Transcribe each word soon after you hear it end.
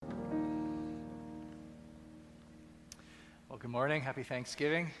Well, good morning. Happy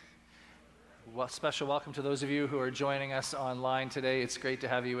Thanksgiving. Well, special welcome to those of you who are joining us online today. It's great to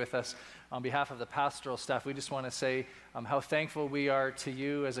have you with us. On behalf of the pastoral staff, we just want to say how thankful we are to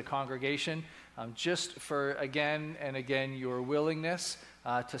you as a congregation, just for again and again your willingness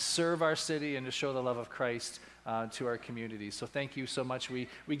to serve our city and to show the love of Christ to our community. So thank you so much.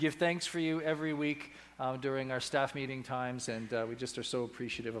 We give thanks for you every week during our staff meeting times, and we just are so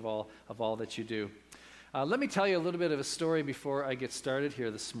appreciative of all that you do. Let me tell you a little bit of a story before I get started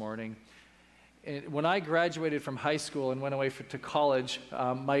here this morning. When I graduated from high school and went away to college,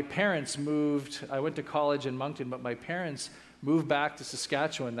 my parents moved. I went to college in Moncton, but my parents moved back to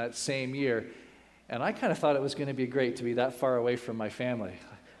Saskatchewan that same year. And I kind of thought it was going to be great to be that far away from my family.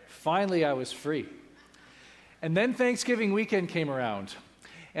 Finally, I was free. And then Thanksgiving weekend came around.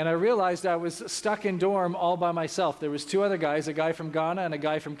 And I realized I was stuck in dorm all by myself. There was two other guys, a guy from Ghana and a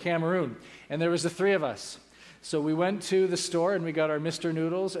guy from Cameroon. And there was the three of us. So we went to the store and we got our Mr.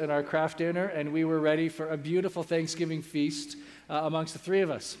 Noodles and our Kraft dinner, and we were ready for a beautiful Thanksgiving feast amongst the three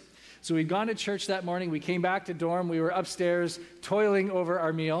of us. So we'd gone to church that morning. We came back to dorm. We were upstairs toiling over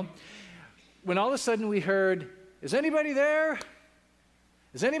our meal, when all of a sudden we heard, "Is anybody there?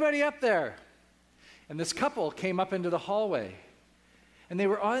 Is anybody up there?" And this couple came up into the hallway. And they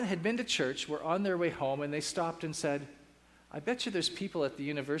had been to church, were on their way home, and they stopped and said, "I bet you there's people at the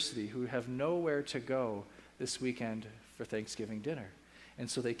university who have nowhere to go this weekend for Thanksgiving dinner." And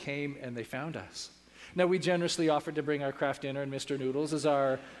so they came and they found us. Now, we generously offered to bring our Kraft dinner and Mr. Noodles as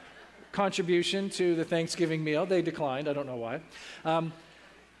our contribution to the Thanksgiving meal. They declined, I don't know why. And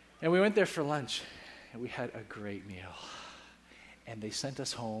we went there for lunch, and we had a great meal. And they sent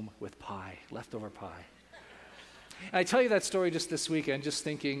us home with pie, leftover pie. And I tell you that story just this weekend, just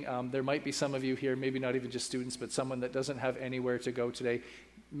thinking there might be some of you here, maybe not even just students, but someone that doesn't have anywhere to go today.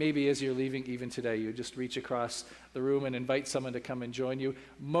 Maybe as you're leaving even today, you just reach across the room and invite someone to come and join you.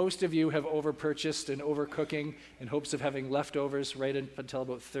 Most of you have overpurchased and overcooking in hopes of having leftovers right until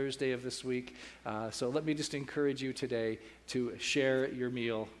about Thursday of this week. So let me just encourage you today to share your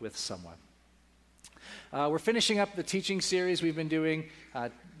meal with someone. We're finishing up the teaching series we've been doing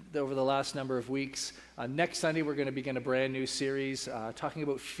over the last number of weeks. Next Sunday, we're going to begin a brand new series talking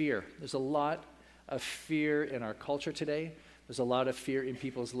about fear. There's a lot of fear in our culture today. There's a lot of fear in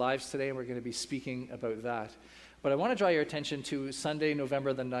people's lives today, and we're going to be speaking about that. But I want to draw your attention to Sunday,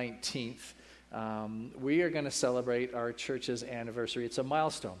 November the 19th. We are going to celebrate our church's anniversary. It's a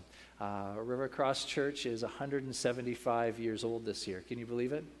milestone. River Cross Church is 175 years old this year. Can you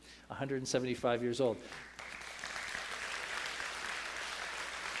believe it? 175 years old.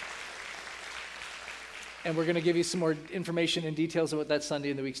 And we're going to give you some more information and details about that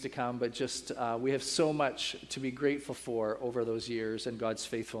Sunday in the weeks to come, but just we have so much to be grateful for over those years and God's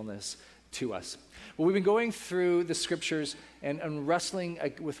faithfulness to us. Well, we've been going through the scriptures and wrestling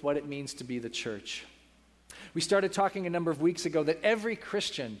with what it means to be the church. We started talking a number of weeks ago that every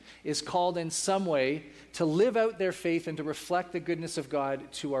Christian is called in some way to live out their faith and to reflect the goodness of God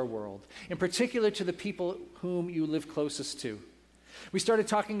to our world, in particular to the people whom you live closest to. We started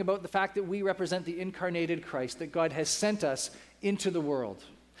talking about the fact that we represent the incarnated Christ, that God has sent us into the world.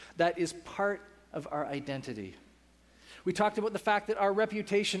 That is part of our identity. We talked about the fact that our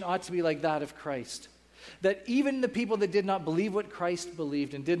reputation ought to be like that of Christ, that even the people that did not believe what Christ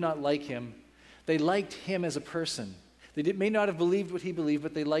believed and did not like him, they liked him as a person. They may not have believed what he believed,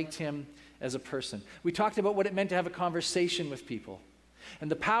 but they liked him as a person. We talked about what it meant to have a conversation with people,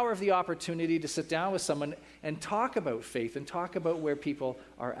 and the power of the opportunity to sit down with someone and talk about faith and talk about where people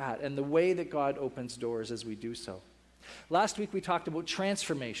are at and the way that God opens doors as we do so. Last week we talked about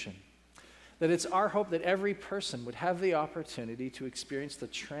transformation, that it's our hope that every person would have the opportunity to experience the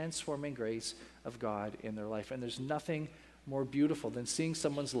transforming grace of God in their life. And there's nothing more beautiful than seeing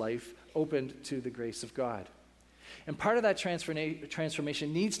someone's life opened to the grace of God. And part of that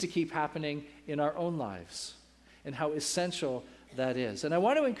transformation needs to keep happening in our own lives, and how essential that is. And I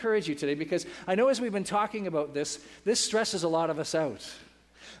want to encourage you today, because I know as we've been talking about this stresses a lot of us out.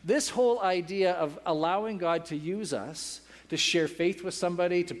 This whole idea of allowing God to use us to share faith with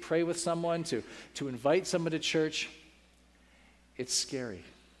somebody, to pray with someone, to invite someone to church, it's scary.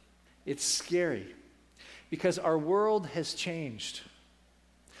 It's scary because our world has changed.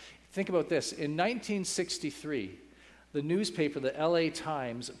 Think about this. In 1963, the newspaper, the LA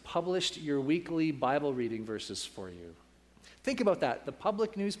Times, published your weekly Bible reading verses for you. Think about that. The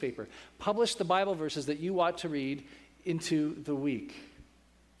public newspaper published the Bible verses that you ought to read into the week.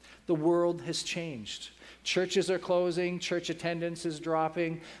 The world has changed. Churches are closing. Church attendance is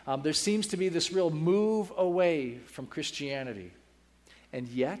dropping. There seems to be this real move away from Christianity. And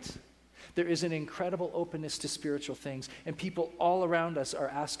yet, There is an incredible openness to spiritual things, and people all around us are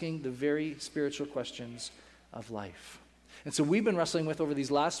asking the very spiritual questions of life. And so we've been wrestling with, over these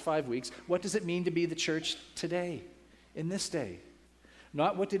last 5 weeks, what does it mean to be the church today, in this day?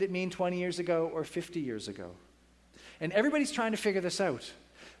 Not what did it mean 20 years ago or 50 years ago. And everybody's trying to figure this out.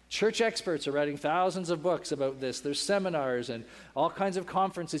 Church experts are writing thousands of books about this. There's seminars and all kinds of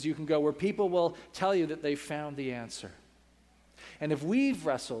conferences you can go where people will tell you that they've found the answer. And if we've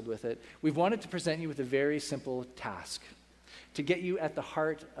wrestled with it, we've wanted to present you with a very simple task to get you at the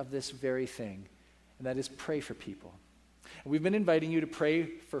heart of this very thing, and that is pray for people. And we've been inviting you to pray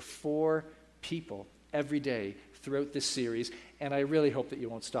for 4 people every day throughout this series, and I really hope that you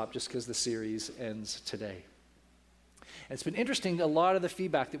won't stop just because the series ends today. And it's been interesting, a lot of the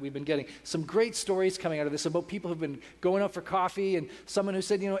feedback that we've been getting. Some great stories coming out of this about people who've been going out for coffee, and someone who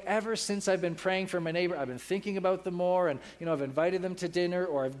said, ever since I've been praying for my neighbor, I've been thinking about them more, and, I've invited them to dinner,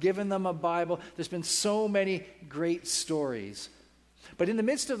 or I've given them a Bible. There's been so many great stories. But in the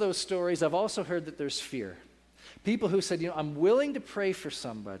midst of those stories, I've also heard that there's fear. People who said, I'm willing to pray for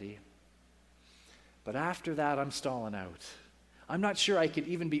somebody, but after that, I'm stalling out. I'm not sure I could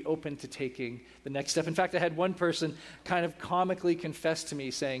even be open to taking the next step. In fact, I had one person kind of comically confess to me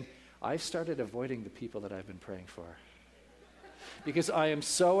saying, I've started avoiding the people that I've been praying for because I am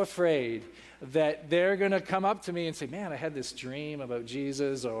so afraid that they're going to come up to me and say, man, I had this dream about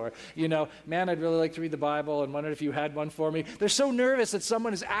Jesus, or, man, I'd really like to read the Bible and wondered if you had one for me. They're so nervous that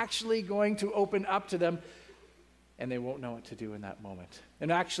someone is actually going to open up to them, and they won't know what to do in that moment. And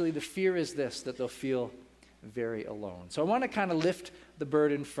actually, the fear is this, that they'll feel very alone. So I want to kind of lift the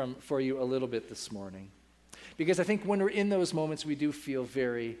burden for you a little bit this morning, because I think when we're in those moments, we do feel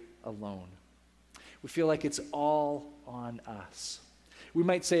very alone. We feel like it's all on us. We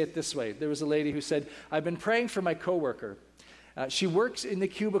might say it this way. There was a lady who said, I've been praying for my coworker. She works in the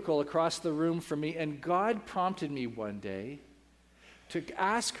cubicle across the room from me, and God prompted me one day to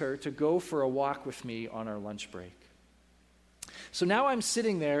ask her to go for a walk with me on our lunch break. So now I'm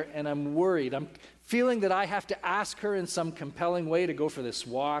sitting there and I'm worried. I'm feeling that I have to ask her in some compelling way to go for this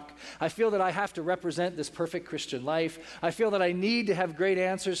walk. I feel that I have to represent this perfect Christian life. I feel that I need to have great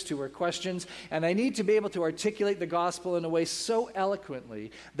answers to her questions, and I need to be able to articulate the gospel in a way so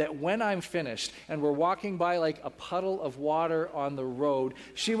eloquently that when I'm finished and we're walking by like a puddle of water on the road,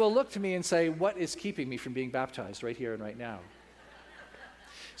 she will look to me and say, what is keeping me from being baptized right here and right now?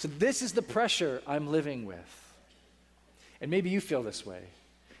 So this is the pressure I'm living with. And maybe you feel this way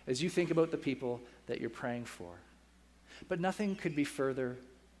as you think about the people that you're praying for. But nothing could be further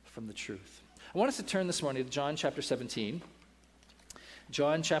from the truth. I want us to turn this morning to John chapter 17.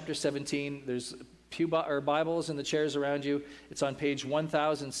 John chapter 17, there's Bibles in the chairs around you. It's on page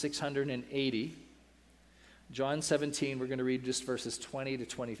 1680. John 17, we're going to read just verses 20 to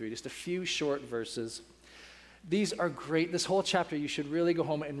 23, just a few short verses. These are great. This whole chapter, you should really go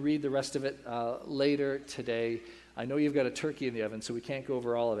home and read the rest of it later today. I know you've got a turkey in the oven, so we can't go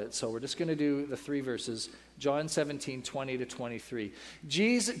over all of it. So we're just going to do the 3 verses, John 17, 20 to 23.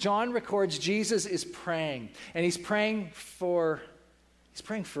 John records Jesus is praying, and he's praying for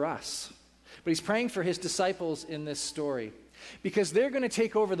us. But he's praying for his disciples in this story because they're going to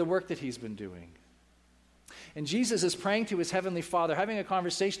take over the work that he's been doing. And Jesus is praying to his heavenly Father, having a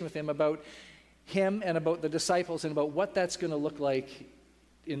conversation with him about him and about the disciples and about what that's going to look like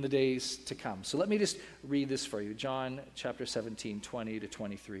in the days to come. So let me just read this for you. John chapter 17, 20 to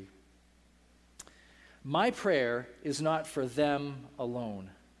 23. My prayer is not for them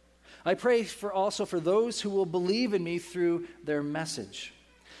alone. I pray also for those who will believe in me through their message,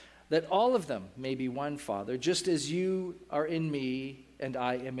 that all of them may be one, Father, just as you are in me and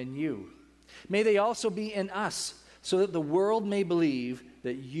I am in you. May they also be in us, so that the world may believe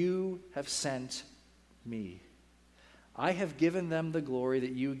that you have sent me. I have given them the glory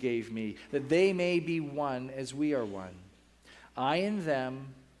that you gave me, that they may be one as we are one. I in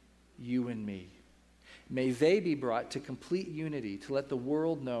them, you in me. May they be brought to complete unity, to let the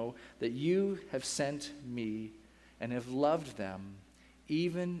world know that you have sent me and have loved them,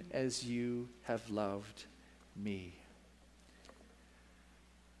 even as you have loved me.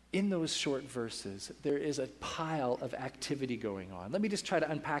 In those short verses, there is a pile of activity going on. Let me just try to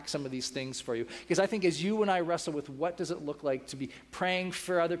unpack some of these things for you, because I think as you and I wrestle with what does it look like to be praying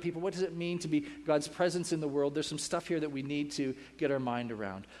for other people, what does it mean to be God's presence in the world, there's some stuff here that we need to get our mind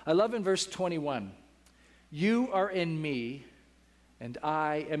around. I love in verse 21, you are in me and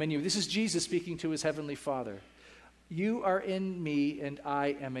I am in you. This is Jesus speaking to his heavenly Father. You are in me and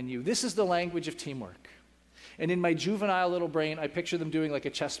I am in you. This is the language of teamwork. And in my juvenile little brain, I picture them doing like a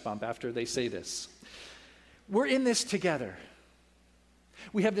chest bump after they say this. We're in this together.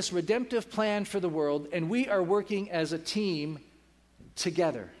 We have this redemptive plan for the world, and we are working as a team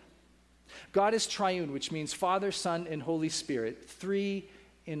together. God is triune, which means Father, Son, and Holy Spirit, three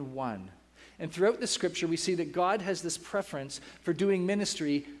in one. And throughout the scripture, we see that God has this preference for doing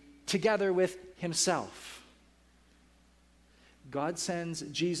ministry together with himself. God sends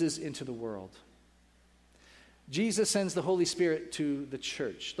Jesus into the world. Jesus sends the Holy Spirit to the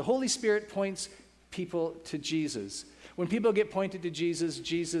church. The Holy Spirit points people to Jesus. When people get pointed to Jesus,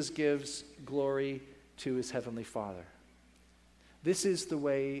 Jesus gives glory to his heavenly Father. This is the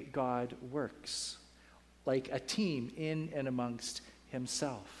way God works, like a team in and amongst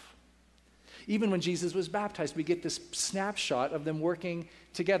himself. Even when Jesus was baptized, we get this snapshot of them working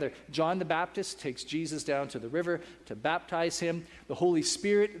together. John the Baptist takes Jesus down to the river to baptize him. The Holy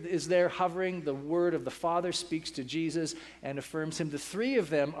Spirit is there hovering. The word of the Father speaks to Jesus and affirms him. The three of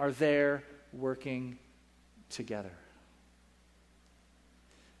them are there working together.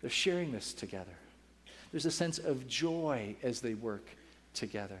 They're sharing this together. There's a sense of joy as they work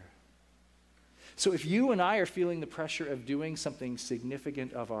together. So if you and I are feeling the pressure of doing something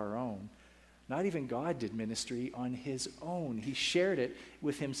significant of our own, not even God did ministry on his own. He shared it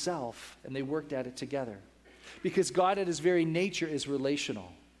with himself, and they worked at it together. Because God at his very nature is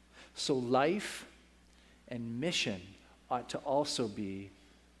relational. So life and mission ought to also be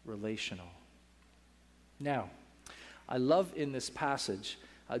relational. Now, I love in this passage,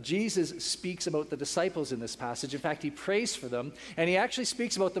 Jesus speaks about the disciples in this passage. In fact, he prays for them, and he actually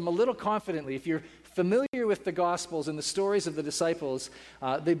speaks about them a little confidently. If you're familiar with the Gospels and the stories of the disciples,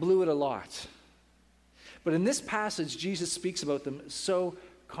 they blew it a lot. But in this passage, Jesus speaks about them so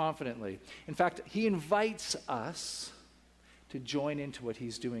confidently. In fact, he invites us to join into what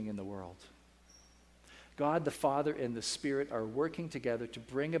he's doing in the world. God the Father and the Spirit are working together to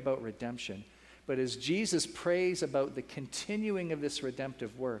bring about redemption. But as Jesus prays about the continuing of this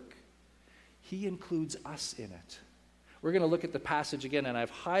redemptive work, he includes us in it. We're going to look at the passage again, and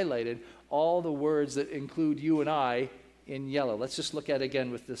I've highlighted all the words that include you and I in yellow. Let's just look at it again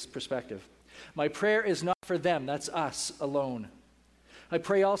with this perspective. My prayer is not for them, that's us alone. I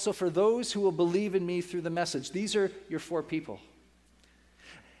pray also for those who will believe in me through the message. These are your four people.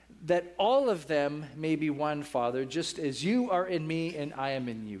 That all of them may be one, Father, just as you are in me and I am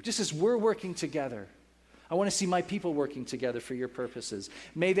in you. Just as we're working together. I want to see my people working together for your purposes.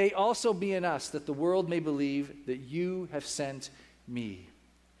 May they also be in us, that the world may believe that you have sent me.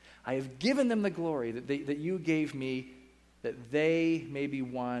 I have given them the glory that you gave me, that they may be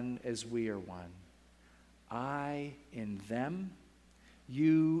one as we are one. I in them,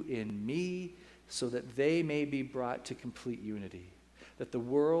 you in me, so that they may be brought to complete unity. That the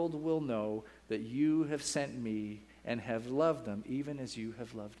world will know that you have sent me and have loved them even as you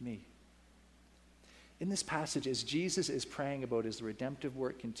have loved me. In this passage, as Jesus is praying about his redemptive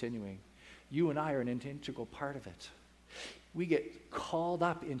work continuing, you and I are an integral part of it. We get called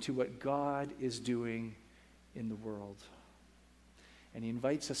up into what God is doing in the world. And he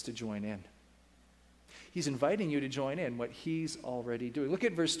invites us to join in. He's inviting you to join in what he's already doing. Look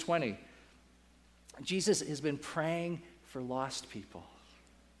at verse 20. Jesus has been praying for lost people.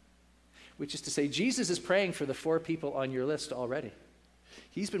 Which is to say, Jesus is praying for the four people on your list already.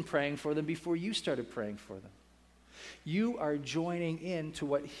 He's been praying for them before you started praying for them. You are joining in to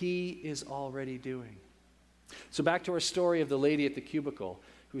what he is already doing. So back to our story of the lady at the cubicle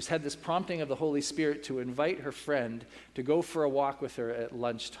who's had this prompting of the Holy Spirit to invite her friend to go for a walk with her at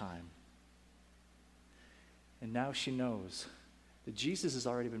lunchtime. And now she knows that Jesus has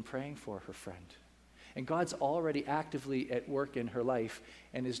already been praying for her friend. And God's already actively at work in her life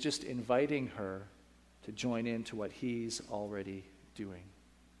and is just inviting her to join into what he's already doing.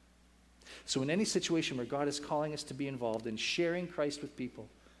 So in any situation where God is calling us to be involved in sharing Christ with people,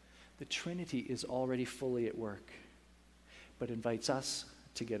 the Trinity is already fully at work, but invites us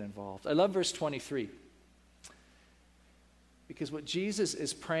to get involved. I love verse 23. Because what Jesus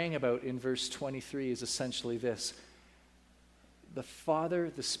is praying about in verse 23 is essentially this. The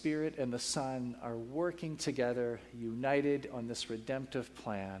Father, the Spirit, and the Son are working together, united on this redemptive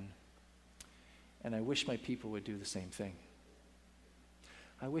plan. And I wish my people would do the same thing.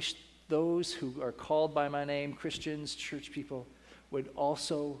 I wish those who are called by my name, Christians, church people, would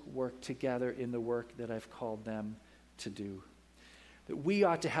also work together in the work that I've called them to do. That we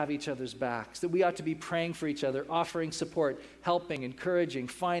ought to have each other's backs, that we ought to be praying for each other, offering support, helping, encouraging,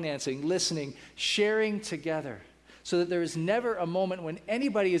 financing, listening, sharing together. So that there is never a moment when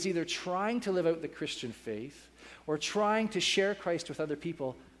anybody is either trying to live out the Christian faith or trying to share Christ with other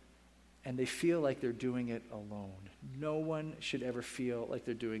people and they feel like they're doing it alone. No one should ever feel like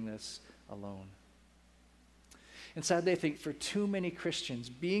they're doing this alone. And sadly, I think for too many Christians,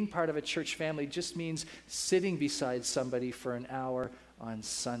 being part of a church family just means sitting beside somebody for an hour on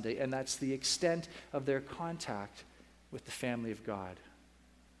Sunday. And that's the extent of their contact with the family of God.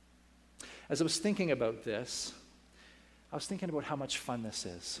 As I was thinking about this, I was thinking about how much fun this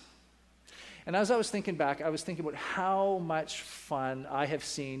is. And as I was thinking back, I was thinking about how much fun I have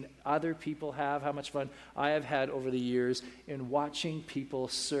seen other people have, how much fun I have had over the years in watching people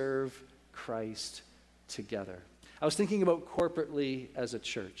serve Christ together. I was thinking about corporately as a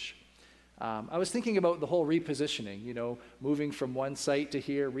church. I was thinking about the whole repositioning, moving from one site to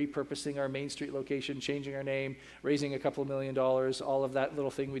here, repurposing our Main Street location, changing our name, raising a couple of $1 million, all of that little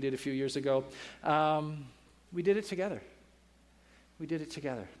thing we did a few years ago. We did it together. We did it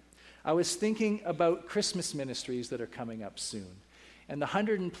together. I was thinking about Christmas ministries that are coming up soon, and the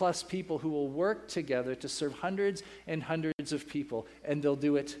 100+ people who will work together to serve hundreds and hundreds of people, and they'll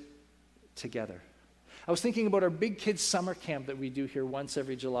do it together. I was thinking about our Big Kids summer camp that we do here once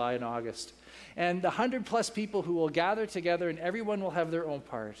every July and August, and the 100+ people who will gather together, and everyone will have their own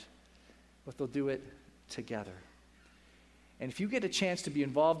part, but they'll do it together. And if you get a chance to be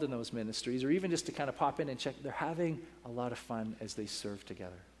involved in those ministries, or even just to kind of pop in and check, they're having a lot of fun as they serve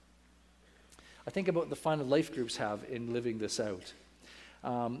together. I think about the fun life groups have in living this out.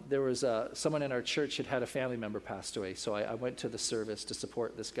 There was someone in our church had a family member passed away, so I went to the service to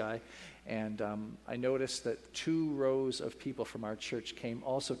support this guy, and I noticed that 2 rows of people from our church came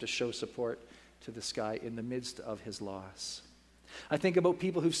also to show support to this guy in the midst of his loss. I think about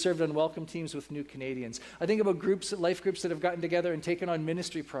people who've served on welcome teams with New Canadians. I think about life groups that have gotten together and taken on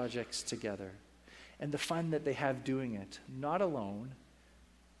ministry projects together, and the fun that they have doing it, not alone,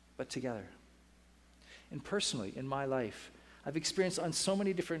 but together. And personally, in my life, I've experienced on so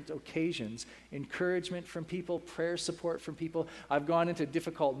many different occasions encouragement from people, prayer support from people. I've gone into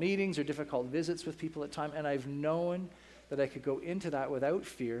difficult meetings or difficult visits with people at times, and I've known that I could go into that without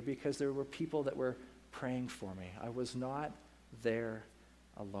fear because there were people that were praying for me. I was not there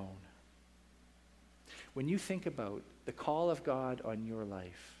alone. When you think about the call of God on your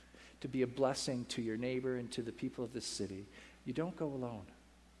life to be a blessing to your neighbor and to the people of this city, you don't go alone.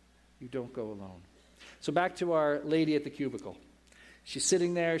 You don't go alone. So back to our lady at the cubicle. She's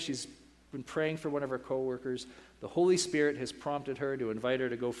sitting there. She's been praying for one of her coworkers. The Holy Spirit has prompted her to invite her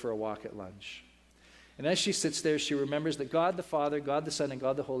to go for a walk at lunch. And as she sits there, she remembers that God the Father, God the Son, and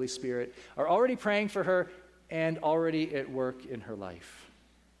God the Holy Spirit are already praying for her and already at work in her life.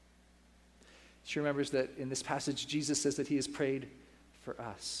 She remembers that in this passage, Jesus says that he has prayed for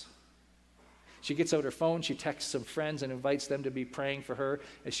us. She gets out her phone, she texts some friends and invites them to be praying for her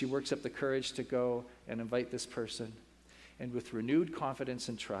as she works up the courage to go and invite this person. And with renewed confidence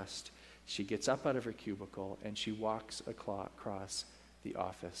and trust, she gets up out of her cubicle and she walks across the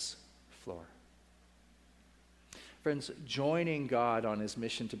office floor. Friends, joining God on his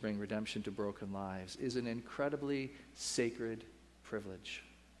mission to bring redemption to broken lives is an incredibly sacred privilege.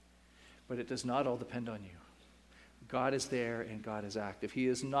 But it does not all depend on you. God is there and God is active. He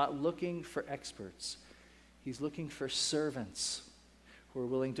is not looking for experts. He's looking for servants who are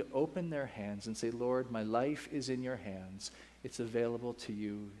willing to open their hands and say, Lord, my life is in your hands. It's available to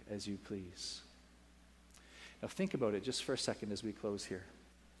you as you please. Now think about it just for a second as we close here.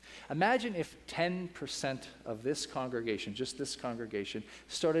 Imagine if 10% of this congregation, just this congregation,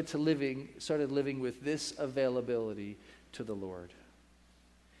 started living with this availability to the Lord.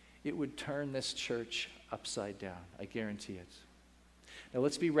 It would turn this church upside down. I guarantee it. Now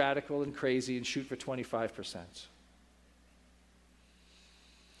let's be radical and crazy and shoot for 25%.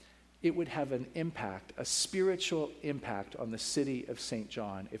 It would have an impact, a spiritual impact on the city of St.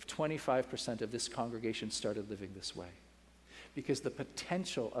 John if 25% of this congregation started living this way. Because the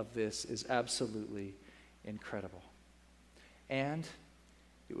potential of this is absolutely incredible. And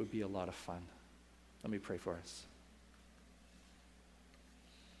it would be a lot of fun. Let me pray for us.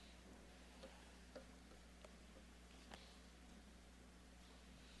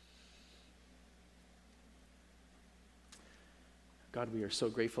 God, we are so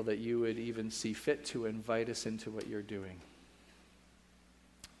grateful that you would even see fit to invite us into what you're doing.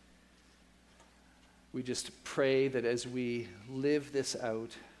 We just pray that as we live this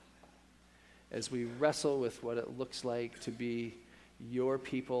out, as we wrestle with what it looks like to be your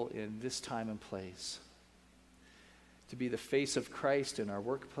people in this time and place, to be the face of Christ in our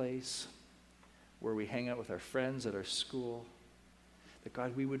workplace, where we hang out with our friends at our school, that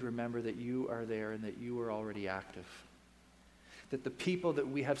God, we would remember that you are there and that you are already active. That the people that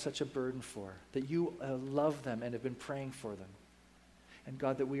we have such a burden for, that you love them and have been praying for them. And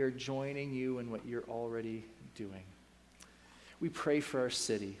God, that we are joining you in what you're already doing. We pray for our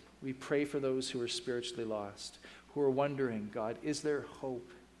city. We pray for those who are spiritually lost, who are wondering, God, is there hope?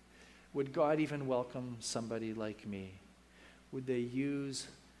 Would God even welcome somebody like me? Would they use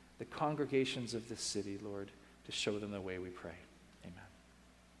the congregations of this city, Lord, to show them the way, we pray. Amen.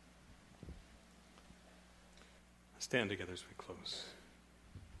 Stand together as we close.